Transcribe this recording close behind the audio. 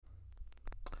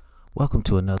Welcome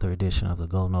to another edition of the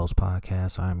Go Notes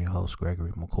Podcast. I am your host,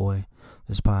 Gregory McCoy.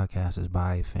 This podcast is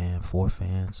by a fan for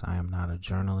fans. I am not a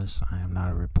journalist. I am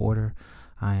not a reporter.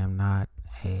 I am not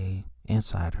an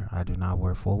insider. I do not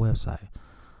work for a website.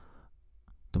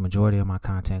 The majority of my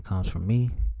content comes from me.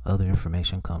 Other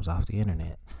information comes off the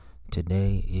internet.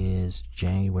 Today is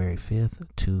January 5th,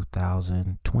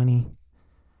 2020,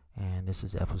 and this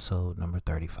is episode number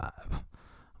 35.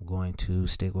 I'm going to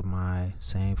stick with my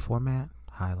same format,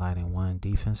 highlighting one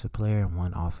defensive player and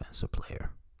one offensive player.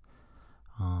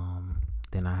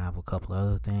 Then I have a couple of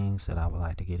other things that I would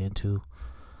like to get into.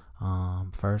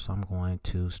 First, I'm going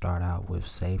to start out with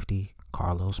safety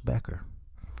Carlos Becker.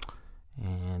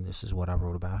 And this is what I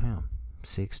wrote about him.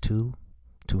 6'2",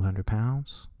 200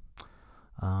 pounds.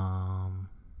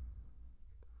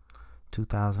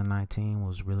 2019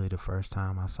 was really the first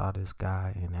time I saw this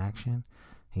guy in action.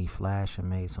 He flashed and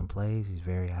made some plays. He's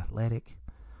very athletic.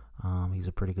 He's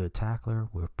a pretty good tackler.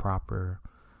 With proper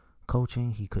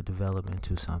coaching, he could develop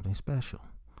into something special.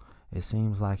 It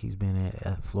seems like he's been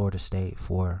at Florida State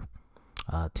for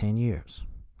 10 years.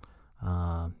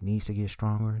 Needs to get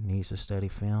stronger, needs to study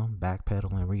film.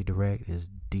 Backpedal and redirect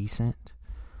is decent.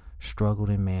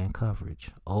 Struggled in man coverage.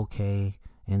 Okay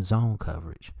in zone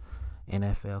coverage.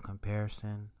 NFL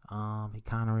comparison, he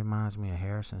kind of reminds me of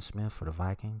Harrison Smith for the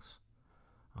Vikings.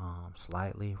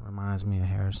 Slightly reminds me of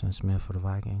Harrison Smith for the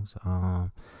Vikings.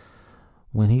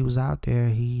 When he was out there,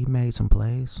 he made some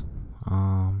plays.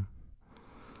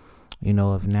 If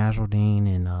Nasruddin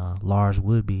and Lars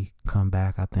Woodby come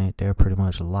back, I think they're pretty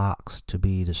much locks to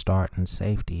be the starting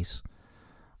safeties.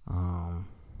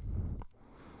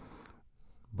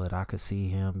 But I could see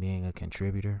him being a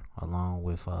contributor along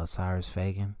with Cyrus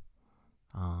Fagan.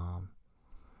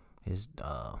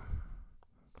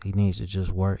 He needs to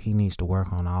just work. He needs to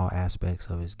work on all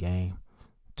aspects of his game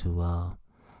to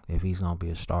if he's gonna be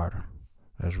a starter.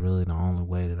 That's really the only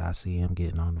way that I see him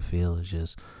getting on the field. Is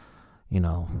just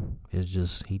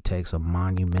he takes a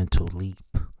monumental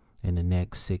leap in the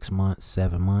next 6 months,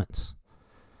 7 months,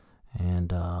 and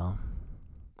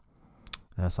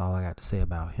that's all I got to say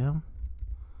about him.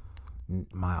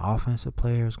 My offensive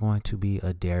player is going to be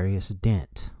Adarius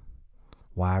Dent,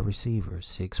 wide receiver,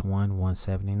 6'1",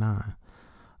 179.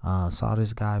 Saw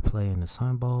this guy play in the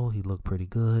Sun Bowl. He looked pretty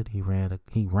good. He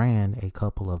ran a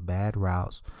couple of bad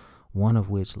routes, one of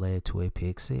which led to a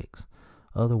pick six.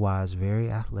 Otherwise,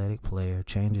 very athletic player,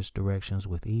 changes directions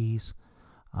with ease.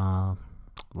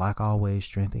 Like always,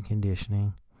 strength and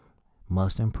conditioning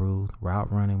must improve.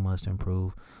 Route running must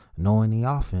improve. Knowing the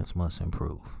offense must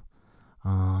improve.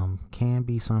 Can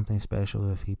be something special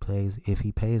if he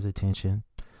pays attention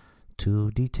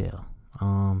to detail.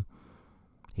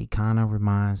 He kind of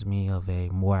reminds me of a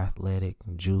more athletic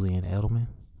Julian Edelman.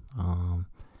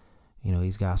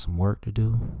 He's got some work to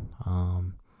do.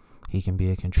 He can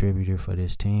be a contributor for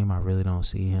this team. I really don't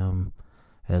see him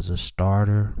as a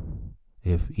starter.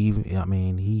 If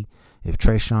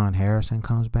Trayshawn Harrison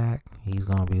comes back, he's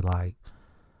gonna be like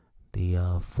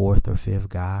the fourth or fifth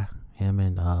guy. Him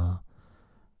and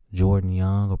Jordan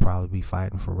Young will probably be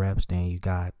fighting for reps. Then you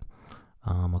got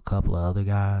a couple of other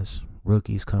guys,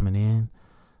 rookies coming in.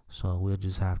 So we'll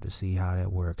just have to see how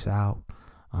that works out.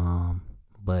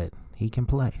 But he can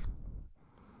play.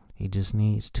 He just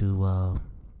needs to,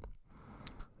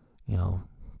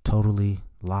 totally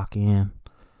lock in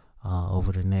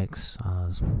over the next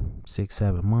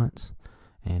 6-7 months,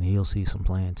 and he'll see some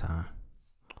playing time.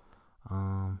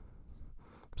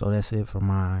 So that's it for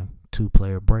my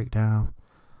 2-player breakdown.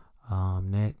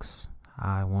 Next,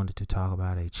 I wanted to talk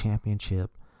about a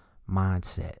championship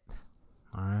mindset.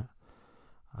 All right.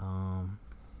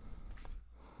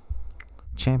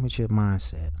 Championship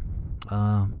mindset.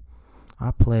 I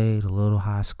played a little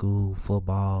high school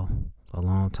football a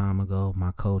long time ago.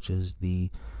 My coach is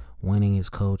the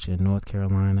winningest coach in North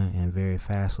Carolina and very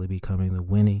fastly becoming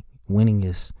the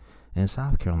winningest in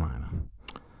South Carolina.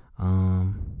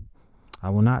 I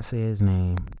will not say his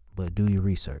name, but do your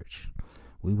research.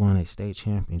 We won a state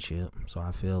championship, so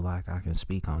I feel like I can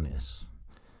speak on this.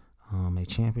 A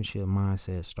championship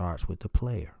mindset starts with the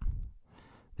player.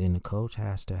 Then the coach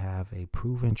has to have a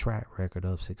proven track record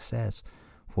of success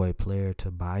for a player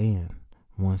to buy in.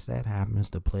 Once that happens,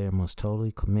 the player must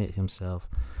totally commit himself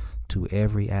to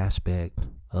every aspect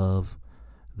of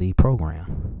the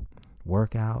program.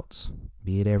 Workouts,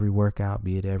 be it every workout,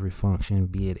 be it every function,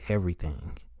 be it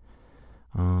everything.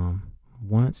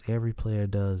 Once every player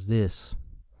does this,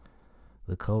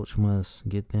 the coach must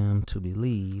get them to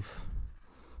believe.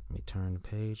 Let me turn the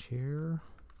page here.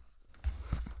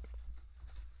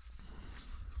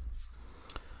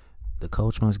 The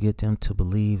coach must get them to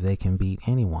believe they can beat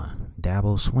anyone.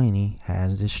 Dabo Swinney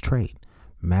has this trait: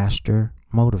 master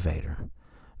motivator.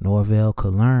 Norvell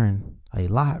could learn a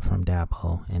lot from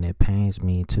Dabo, and it pains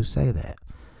me to say that.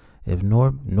 If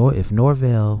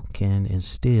Norvell can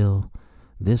instill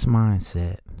this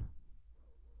mindset,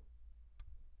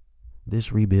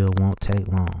 this rebuild won't take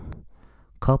long.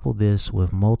 Couple this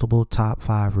with multiple top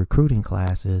 5 recruiting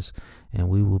classes, and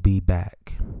we will be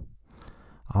back.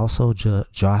 Also,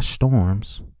 Josh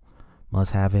Storms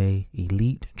must have a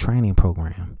elite training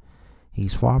program.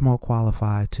 He's far more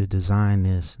qualified to design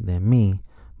this than me,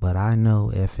 but I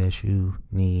know FSU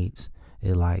needs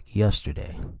it like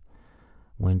yesterday.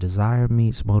 When desire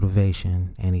meets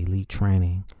motivation and elite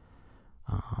training,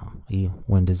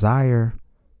 when desire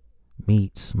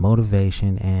meets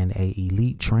motivation and a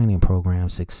elite training program,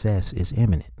 success is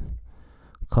imminent.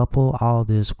 Couple all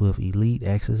this with elite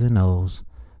X's and O's,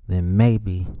 then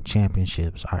maybe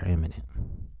championships are imminent.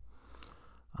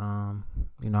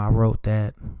 I wrote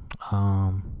that,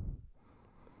 and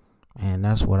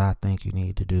that's what I think you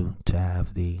need to do to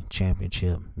have the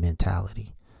championship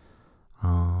mentality.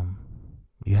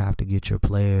 You have to get your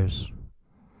players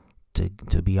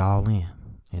to be all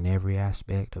in every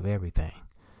aspect of everything.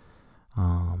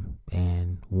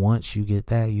 And once you get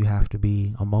that, you have to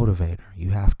be a motivator.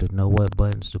 You have to know what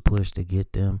buttons to push to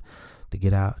get them to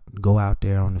go out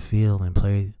there on the field and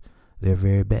play their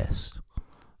very best.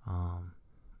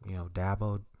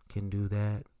 Dabo can do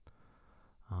that.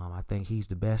 I think he's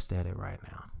the best at it right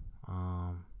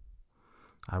now.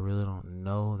 I really don't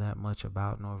know that much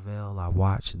about Norvell. I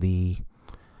watched the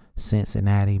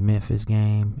Cincinnati-Memphis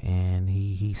game, and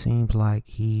he seems like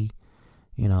he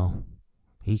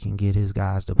can get his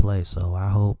guys to play. So I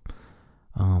hope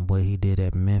what he did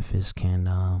at Memphis can,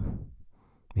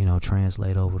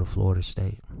 translate over to Florida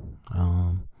State.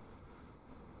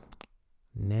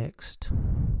 Next,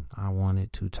 I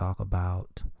wanted to talk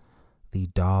about the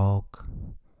Dawg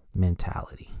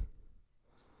mentality.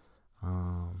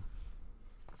 And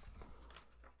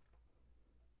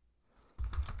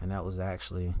that was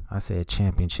actually, I said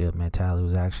championship mentality, it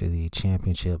was actually the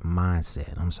championship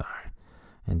mindset. I'm sorry.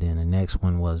 And then the next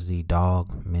one was the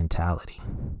Dawg mentality.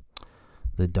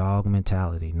 The Dawg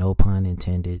mentality, no pun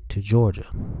intended, to Georgia.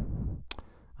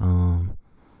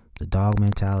 The Dawg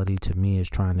mentality to me is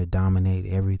trying to dominate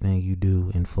everything you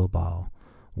do in football.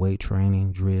 Weight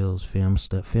training, drills, film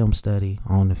study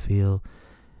on the field.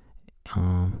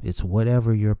 It's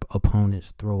whatever your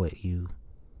opponents throw at you.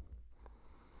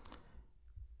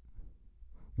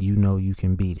 You know you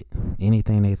can beat it.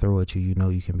 Anything they throw at you, you know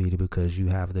you can beat it because you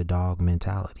have the Dawg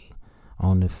mentality.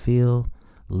 On the field,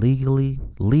 legally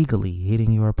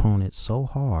hitting your opponent so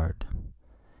hard,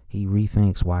 he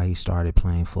rethinks why he started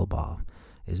playing football.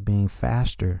 It's being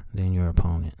faster than your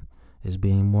opponent. It's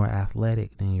being more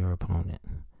athletic than your opponent.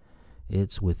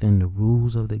 It's within the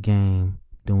rules of the game,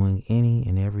 doing any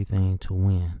and everything to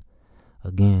win.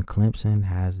 Again, Clemson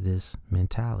has this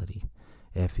mentality.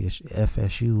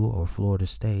 FSU or Florida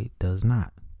State does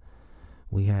not.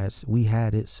 We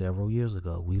had it several years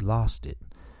ago. We lost it.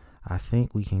 I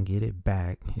think we can get it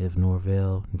back if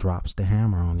Norvell drops the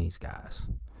hammer on these guys.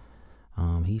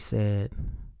 He said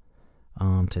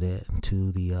to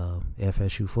the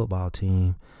FSU football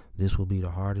team, this will be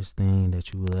the hardest thing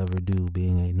that you will ever do,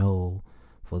 being a Nole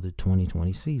for the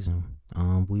 2020 season.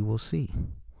 We will see.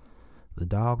 The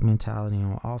Dawg mentality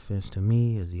on offense to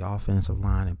me is the offensive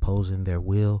line imposing their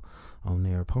will on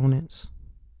their opponents.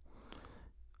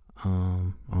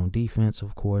 On defense,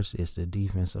 of course, it's the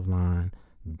defensive line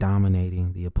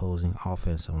dominating the opposing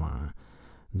offensive line.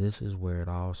 This is where it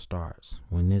all starts.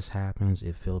 When this happens,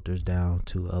 it filters down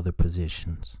to other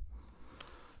positions.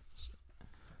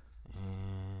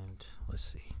 And let's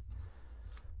see.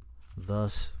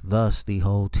 Thus the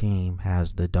whole team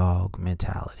has the Dawg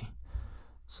mentality.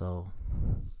 So,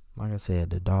 like I said,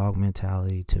 the Dawg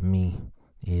mentality to me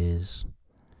is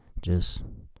just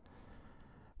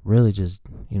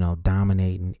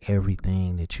dominating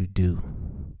everything that you do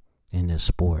in this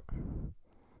sport.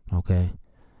 Okay?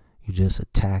 You just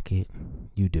attack it,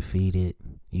 you defeat it,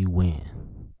 you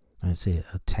win. That's it.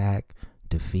 Attack,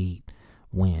 defeat,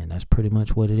 win. That's pretty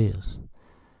much what it is.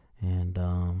 And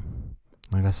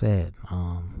like I said,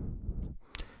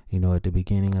 at the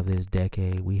beginning of this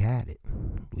decade, we had it.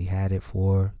 We had it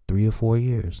for 3 or 4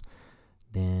 years.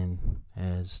 Then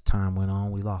as time went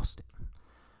on, we lost it.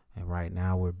 And right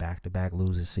now we're back-to-back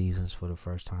losing seasons for the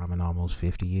first time in almost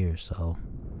 50 years. So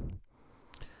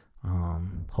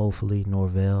hopefully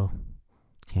Norvell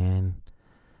can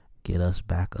get us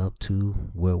back up to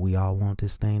where we all want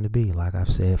this thing to be, like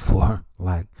I've said for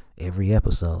like every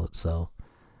episode. So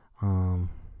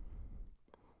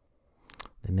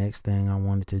The next thing I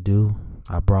wanted to do,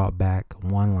 I brought back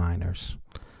one-liners.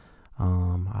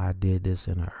 I did this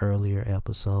in an earlier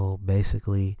episode.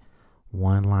 Basically,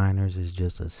 one-liners is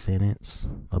just a sentence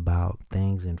about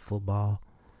things in football.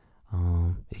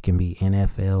 It can be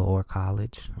NFL or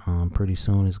college. Pretty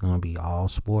soon it's going to be all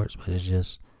sports, but it's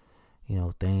just,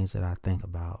 things that I think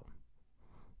about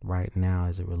right now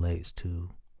as it relates to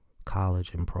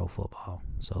college and pro football.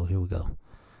 So here we go.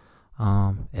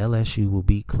 LSU will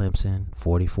beat Clemson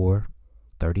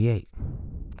 44-38.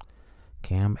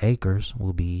 Cam Akers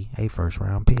will be a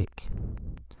first-round pick.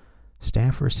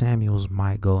 Stanford Samuels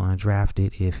might go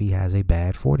undrafted if he has a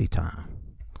bad 40 time.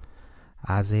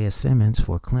 Isaiah Simmons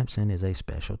for Clemson is a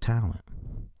special talent.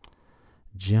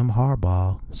 Jim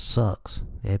Harbaugh sucks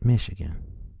at Michigan.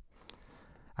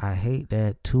 I hate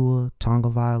that Tua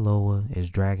Tagovailoa is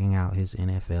dragging out his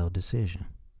NFL decision.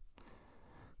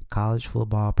 College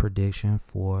football playoff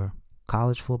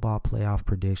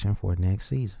prediction for next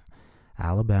season.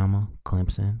 Alabama,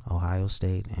 Clemson, Ohio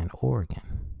State, and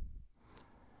Oregon.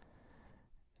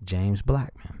 James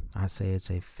Blackman. I say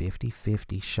it's a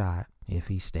 50-50 shot if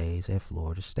he stays at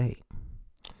Florida State.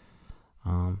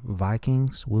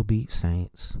 Vikings will beat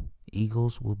Saints.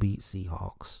 Eagles will beat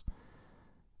Seahawks.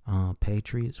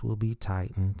 Patriots will beat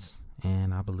Titans.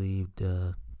 And I believe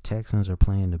the Texans are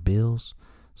playing the Bills.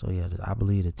 So, yeah, I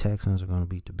believe the Texans are going to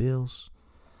beat the Bills.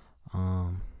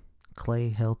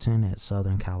 Clay Helton at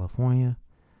Southern California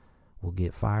will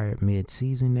get fired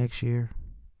mid-season next year.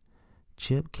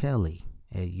 Chip Kelly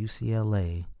at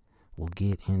UCLA will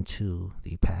get into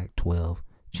the Pac-12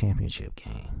 championship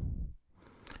game.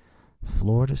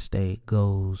 Florida State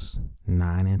goes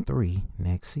 9-3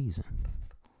 next season.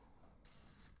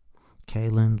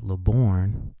 Kalen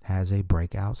LeBourne has a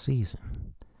breakout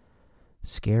season.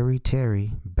 Scary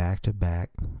Terry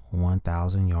back-to-back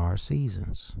 1,000-yard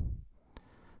seasons.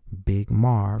 Big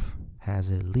Marv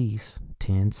has at least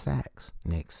 10 sacks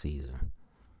next season.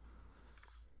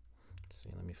 See,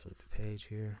 let me flip the page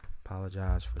here.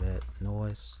 Apologize for that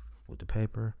noise with the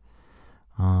paper.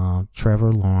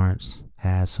 Trevor Lawrence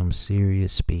has some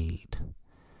serious speed.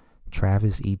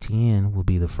 Travis Etienne will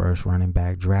be the first running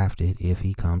back drafted if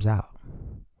he comes out.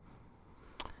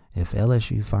 If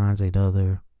LSU finds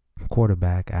another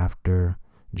quarterback after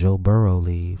Joe Burrow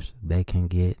leaves, they can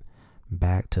get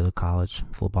back to the college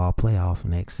football playoff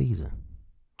next season.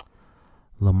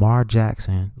 Lamar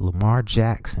Jackson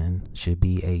should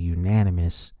be a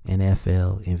unanimous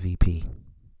NFL MVP.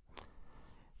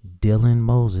 Dylan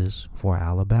Moses for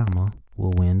Alabama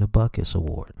will win the Buckets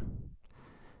Award.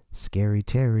 Scary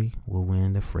Terry will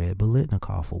win the Fred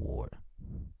Biletnikoff Award.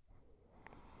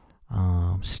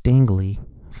 Stingley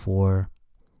for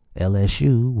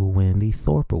LSU will win the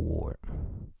Thorpe Award.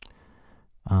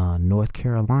 North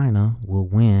Carolina will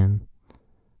win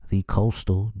the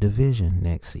Coastal Division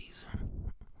next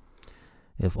season.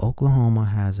 If Oklahoma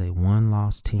has a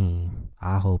one-loss team,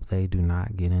 I hope they do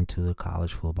not get into the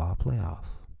college football playoff.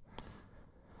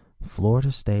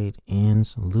 Florida State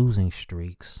ends losing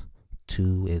streaks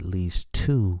to at least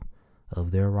two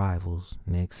of their rivals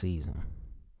next season.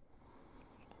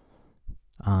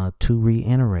 To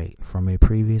reiterate from a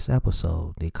previous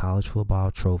episode, the college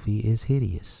football trophy is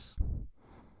hideous.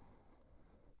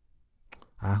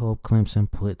 I hope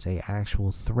Clemson puts an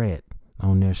actual threat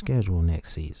on their schedule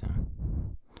next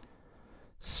season.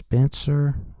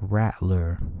 Spencer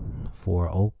Rattler for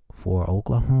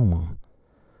Oklahoma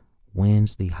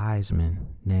wins the Heisman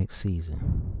next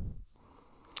season.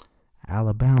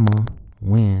 Alabama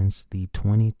wins the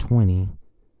 2020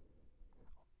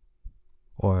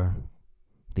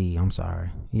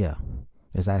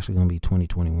 it's actually going to be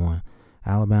 2021.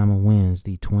 Alabama wins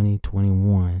the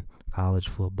 2021 college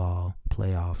football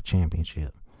playoff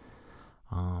championship.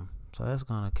 So that's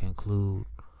going to conclude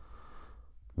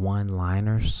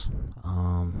one-liners.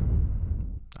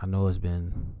 I know it's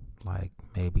been like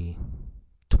maybe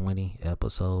 20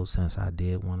 episodes since I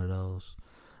did one of those.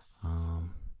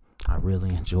 I really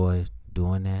enjoy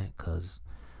doing that because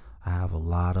I have a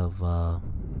lot of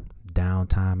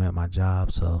downtime at my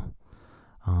job, so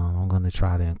I'm going to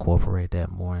try to incorporate that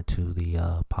more into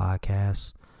the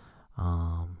podcast.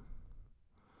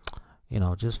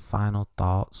 Just final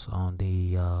thoughts on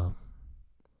the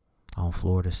on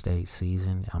Florida State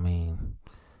season. I mean,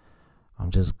 I'm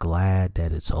just glad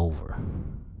that it's over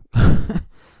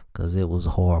because it was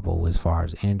horrible as far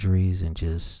as injuries and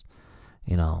just,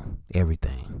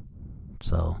 everything.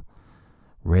 So,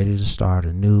 ready to start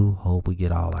anew. Hope we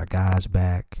get all our guys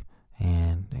back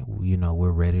and,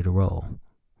 we're ready to roll.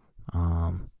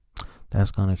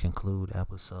 That's going to conclude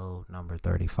episode number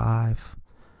 35.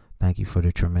 Thank you for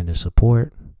the tremendous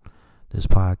support. This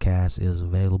podcast is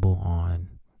available on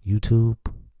YouTube,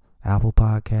 Apple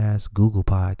Podcasts, Google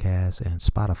Podcasts, and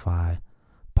Spotify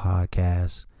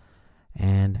Podcasts.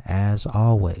 And as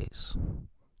always,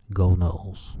 go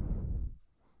Noles.